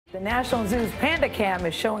The National Zoo's Panda Cam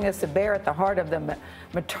is showing us the bear at the heart of the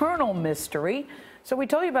maternal mystery. So we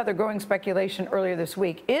told you about the growing speculation earlier this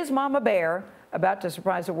week. Is Mama Bear about to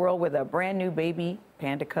surprise the world with a brand new baby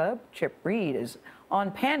panda cub? Chip Reid is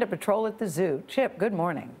on Panda Patrol at the zoo. Chip, good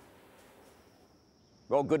morning.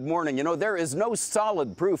 Well, good morning. You know, there is no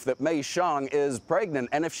solid proof that Mei Xiang is pregnant.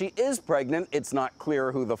 And if she is pregnant, it's not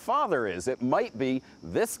clear who the father is. It might be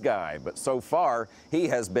this guy. But so far, he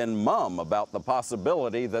has been mum about the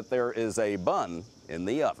possibility that there is a bun in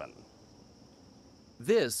the oven.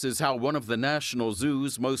 This is how one of the National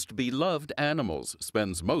Zoo's most beloved animals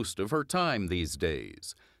spends most of her time these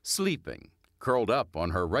days. Sleeping, curled up on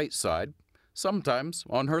her right side, sometimes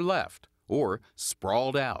on her left, or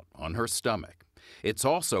sprawled out on her stomach. It's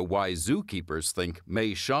also why zookeepers think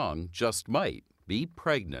Mei Xiang just might be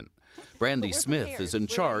pregnant. Brandy Smith is in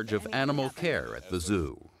charge of animal care at the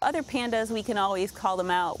zoo. Other pandas, we can always call them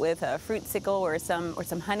out with a fruit sickle or some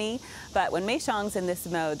honey, but when Mei Xiang's in this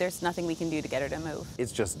mode, there's nothing we can do to get her to move.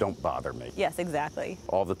 It's just don't bother me. Yes, exactly.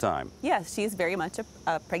 All the time. Yes, she's very much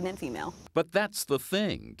a pregnant female. But that's the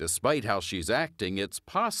thing. Despite how she's acting, it's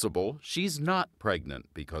possible she's not pregnant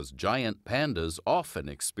because giant pandas often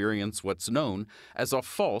experience what's known as a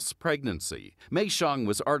false pregnancy. Mei Xiang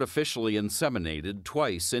was artificially inseminated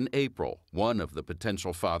twice in April. One of the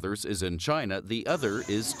potential fathers is in China, the other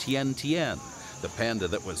is Tian, the panda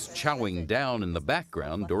that was chowing down in the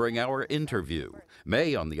background during our interview.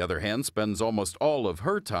 Mei, on the other hand, spends almost all of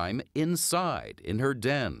her time inside, in her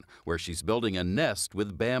den, where she's building a nest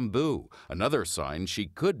with bamboo, another sign she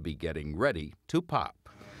could be getting ready to pop.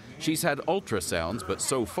 She's had ultrasounds, but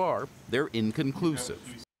so far, they're inconclusive.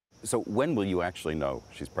 So when will you actually know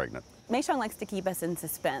she's pregnant? Mei Xiang likes to keep us in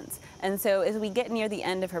suspense, and so as we get near the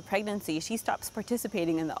end of her pregnancy, she stops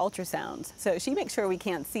participating in the ultrasounds. So she makes sure we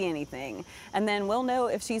can't see anything, and then we'll know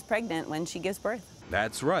if she's pregnant when she gives birth.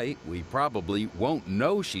 That's right, we probably won't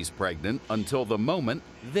know she's pregnant until the moment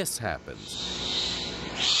this happens.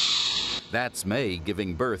 That's Mei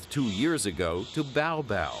giving birth 2 years ago to Bao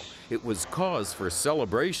Bao. It was cause for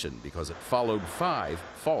celebration because it followed 5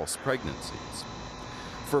 false pregnancies.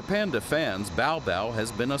 For panda fans, Bao Bao has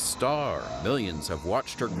been a star. Millions have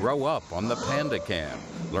watched her grow up on the Panda Cam,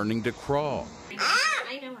 learning to crawl,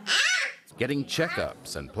 getting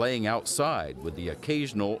checkups, and playing outside with the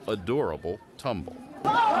occasional adorable tumble.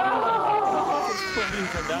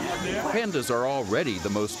 Pandas are already the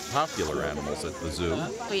most popular animals at the zoo.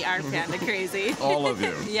 We are panda crazy. All of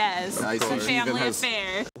you? Yes, it's a family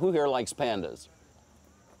affair. Who here likes pandas?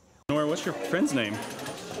 Nora, what's your friend's name?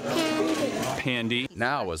 Pandy.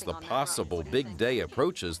 Now, as the possible big day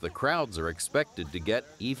approaches, the crowds are expected to get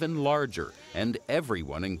even larger, and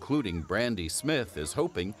everyone, including Brandy Smith, is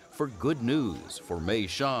hoping for good news for Mei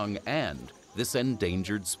Xiang and this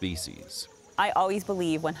endangered species. I always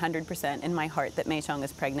believe 100% in my heart that Mei Xiang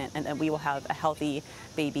is pregnant and that we will have a healthy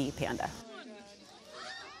baby panda.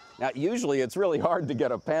 Now, usually it's really hard to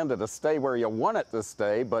get a panda to stay where you want it to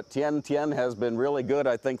stay, but Tian has been really good.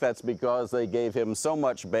 I think that's because they gave him so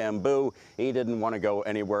much bamboo, he didn't want to go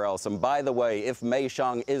anywhere else. And by the way, if Mei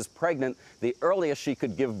Xiang is pregnant, the earliest she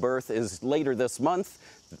could give birth is later this month,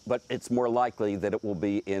 but it's more likely that it will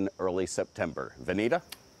be in early September. Vanita?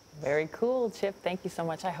 Very cool, Chip. Thank you so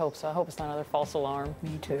much. I hope so. I hope it's not another false alarm.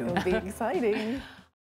 Me too. It'll be exciting.